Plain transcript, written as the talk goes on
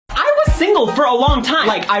single for a long time.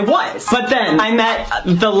 Like, I was. But then I met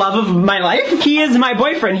the love of my life. He is my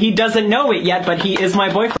boyfriend. He doesn't know it yet, but he is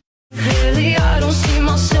my boyfriend. Really, I don't see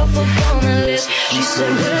myself up on the list. She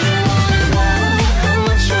said, where do you wanna go? How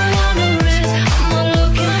much you wanna risk? I'm not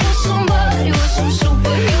looking for somebody with some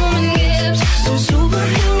superhuman gifts, some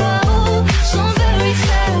superhero, some fairy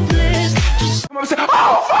tale bliss. Just I'm saying,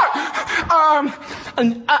 oh fuck!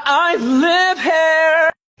 I live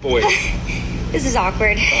here. Boy. This is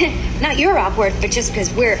awkward. Not you're awkward, but just because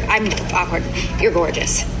I'm awkward. You're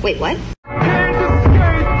gorgeous. Wait, what? Can't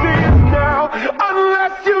escape this now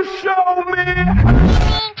unless you show me.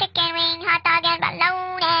 Chicken wing, hot dog and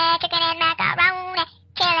bologna, chicken and macaroni,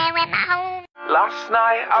 chilling with my home. Last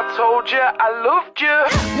night I told you I loved you.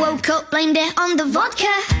 Woke up, blamed it on the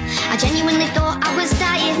vodka. I genuinely thought I was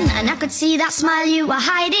dying, and I could see that smile you were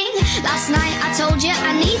hiding. Last night I told you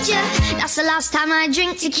I need you. That's the last time I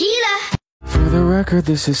drink tequila. For the record,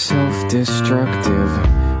 this is self-destructive.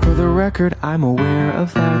 For the record, I'm aware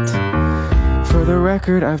of that. For the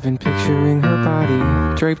record, I've been picturing her body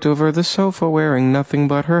draped over the sofa, wearing nothing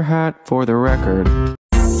but her hat. For the record,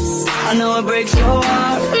 I know it breaks your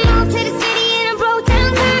heart. Moved to the city in a broke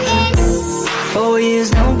down car. 4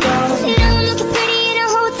 years, no go. Now I'm looking pretty in a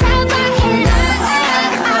hotel bar. And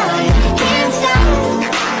I can't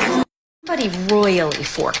stop. Somebody royally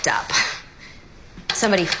forked up.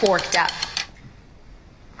 Somebody forked up.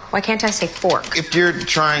 Why can't I say fork? If you're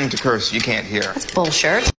trying to curse, you can't hear. That's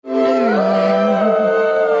bullshit. How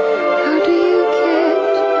do you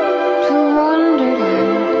get to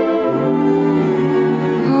Wonderland?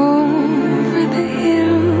 Over the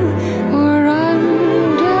hill or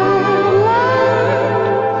underland?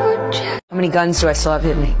 How many guns do I still have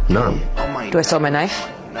hidden? None. Do I still have my knife?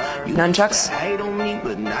 Nunchucks?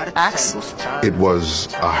 Axe? It was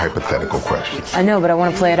a hypothetical question. I know, but I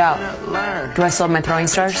want to play it out. Do I still have my throwing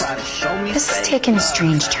stars? This is taking a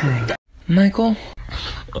strange turn. Michael?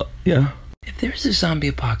 Yeah? If there's a zombie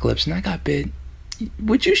apocalypse and I got bit,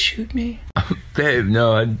 would you shoot me? Babe,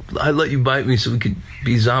 no, I'd let you bite me so we could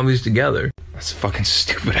be zombies together. That's fucking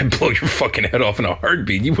stupid. I'd blow your fucking head off in a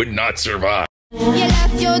heartbeat. You would not survive. You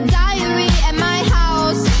left your diary at my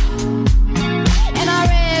house, and I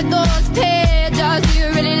read those pages. You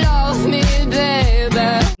really love me,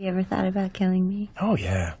 baby. You ever thought about killing me? Oh,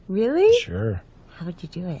 yeah. Really? Sure. How would you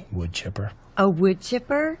do it? Wood chipper. A wood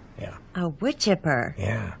chipper? Yeah. A wood chipper?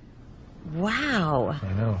 Yeah. Wow.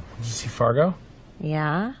 I know. Did you see Fargo?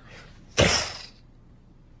 Yeah?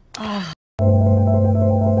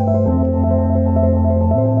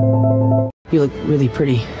 You look really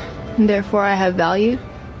pretty. Therefore, I have value?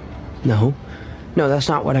 No. No, that's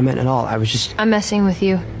not what I meant at all. I was just... I'm messing with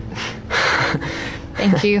you.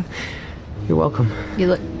 Thank you. You're welcome. You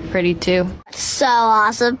look pretty too. So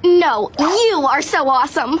awesome. No, you are so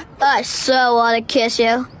awesome. I so want to kiss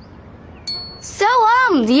you. So,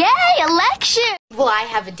 yay, election. Well, I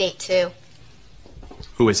have a date too.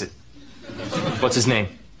 Who is it? What's his name?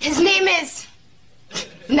 His name is...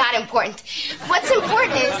 not important. What's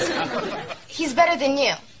important is... he's better than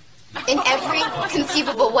you. In every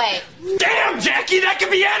conceivable way. Damn, Jackie, that could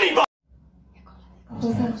be anybody!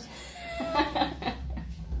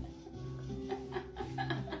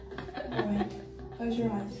 Alright, close your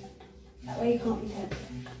eyes. That way you can't be tempted.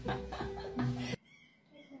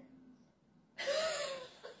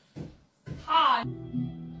 Hi.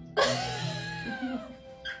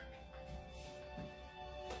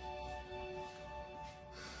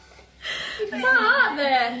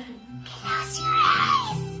 Father! Close your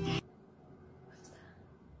eyes.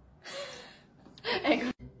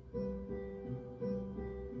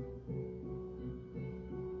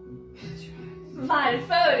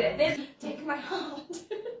 Varför? Take my hand.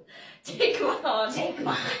 Take my hand. Take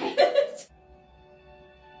my hand.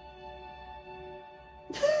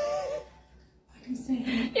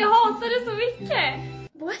 Jag hatar det så mycket.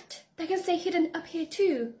 What? That can stay hidden up here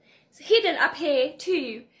too. It's hidden up here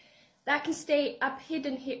too. That can stay up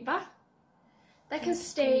hidden here. Va? That can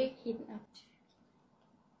stay hidden up too.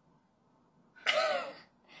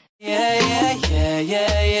 Yeah, yeah, yeah,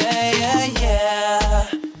 yeah, yeah, yeah, yeah.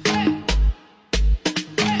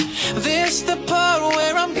 This the part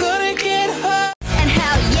where I'm gonna get hurt. And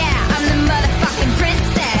hell yeah, I'm the motherfucking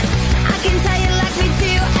princess. I can tell you like me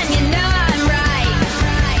too, and you know I'm right.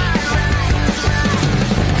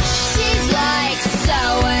 She's like, so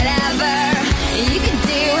whatever. You can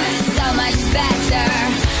do so much better.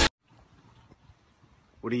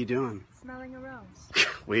 What are you doing? Smelling a rose.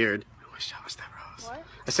 Weird. I wish I was that rose. What?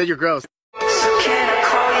 I said you're gross. So can I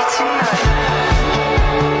call you tonight?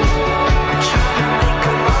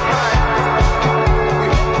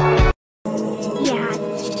 Yeah,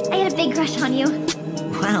 I had a big big crush on you.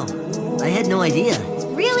 Wow, I had no idea.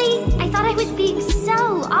 Really? I thought I was being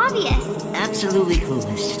so obvious. Absolutely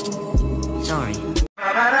clueless. Sorry.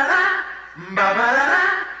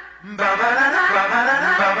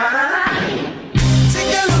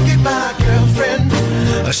 Take a look at my girlfriend.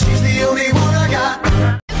 She's the only one I got.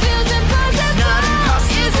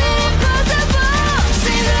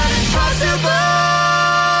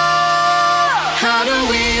 How do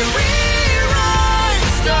we rewrite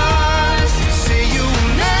stars? Say you were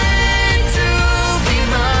meant to be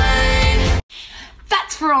mine.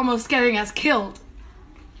 That's for almost getting us killed.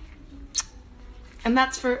 And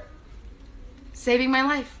that's for saving my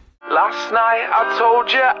life. Last night I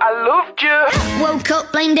told you I loved you. Woke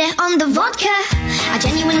up, blamed it on the vodka. I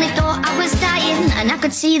genuinely thought I was dying, and I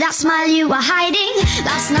could see that smile you were hiding.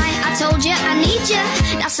 Last night I told you I need you.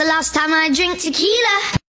 That's the last time I drink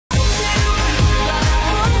tequila.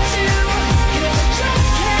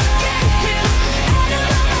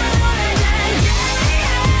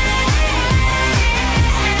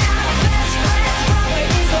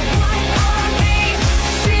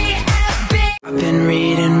 I've been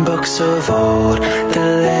reading books of old, the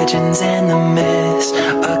legends and the myths,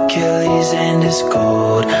 Achilles and his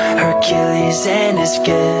gold, Hercules and his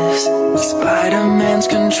gifts, Spider-Man's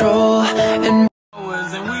control, and I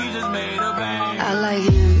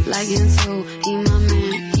like him too. He my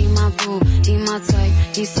man, he my boo, he my type,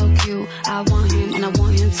 he's so cute. I want him and I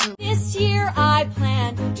want him too. This year I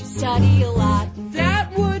plan to study a lot.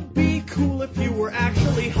 That would be cool if you were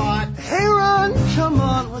actually hot. Hey Ron, come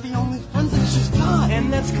on, we're the only friends that she's got.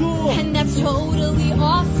 And that's cool. And that's totally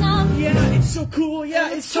awesome. Yeah, it's so cool.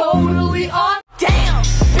 Yeah, it's totally awesome. damn,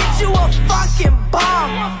 bitch, you a fucking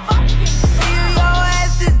bomb. Feel your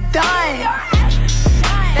ass is done.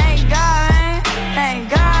 Thank God, man. Thank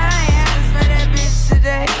God I ain't had to spend that bitch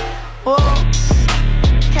today. Whoa,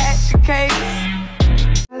 catch a case.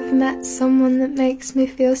 I've met someone that makes me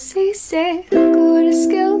feel seasick. What a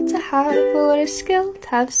skill to have, what a skill to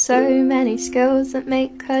have. So many skills that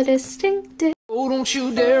make her distinctive. Oh, don't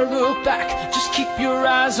you dare look back, just keep your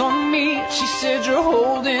eyes on me. She said you're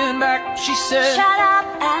holding back, she said Shut up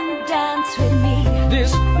and dance with me.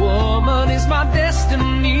 this woman is my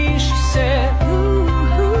destiny, she said Ooh,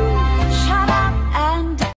 shut up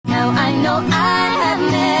and dance. Now I know I have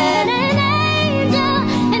met an angel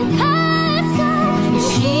in person.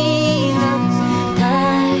 She looks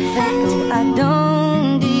perfect. I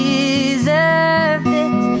don't deserve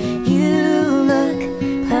it. You look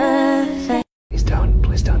perfect.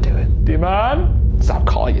 Please don't do it. Demon? Stop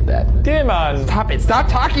calling it that. Demon! Stop it, stop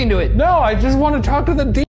talking to it. No, I just want to talk to the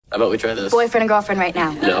demon. How about we try this? Boyfriend and girlfriend right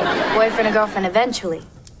now. No. Boyfriend and girlfriend eventually.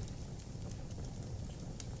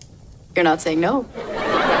 You're not saying no.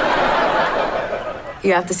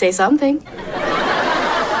 You have to say something.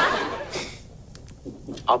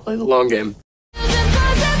 I'll play the long game.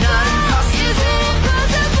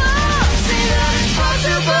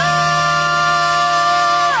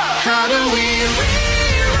 How do we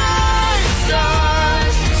rewrite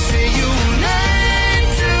stars? Say you were meant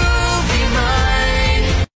to be mine.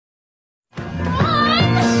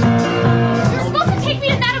 You're supposed to take me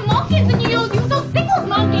to Madame Malkin's and you'll use those signals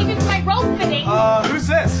Mom gave me for my rope fitting. Who's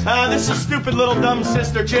this? This is stupid little dumb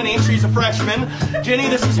sister Ginny. She's a freshman. Ginny,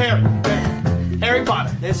 this is Harry. Harry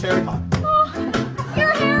Potter. It's Harry Potter. Oh, you're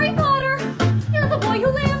Harry Potter. You're the boy who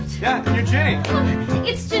lived. Yeah, and you're Ginny.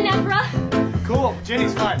 It's Ginevra. Cool.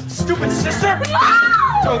 Ginny's fine. Stupid sister!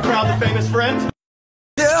 Oh! Don't crowd the famous friend.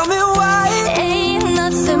 Tell me why It ain't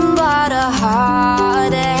nothing but a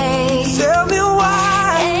heartache. Tell me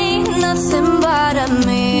why Ain't nothing but a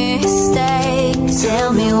mistake.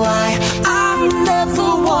 Tell me why I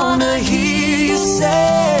never wanna hear you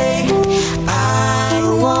say I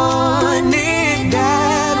want it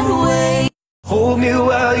that way. Hold me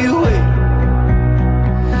while you wait.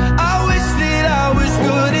 I wish that I was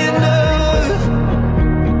good enough.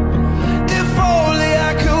 If only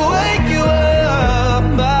I could wake you up.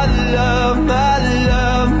 My love, my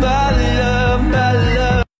love, my love, my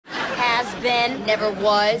love. Has been, never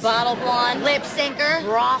was, bottle blonde, lip syncer,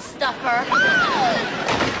 raw stuffer.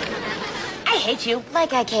 I hate you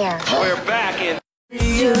like I care. We're back in.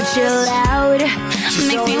 You chill out,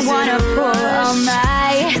 makes me wanna pull all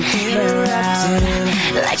my hair out.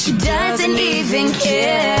 Like she doesn't even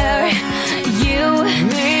care. You,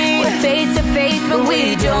 we're face to face, but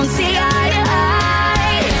we don't see eye to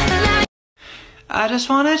eye. I just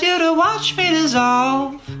wanted you to watch me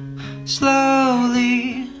dissolve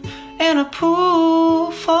slowly in a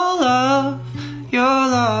pool full of your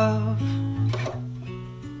love.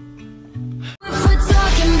 If we're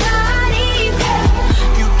talking body,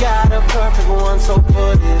 You got a perfect one, so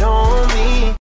put it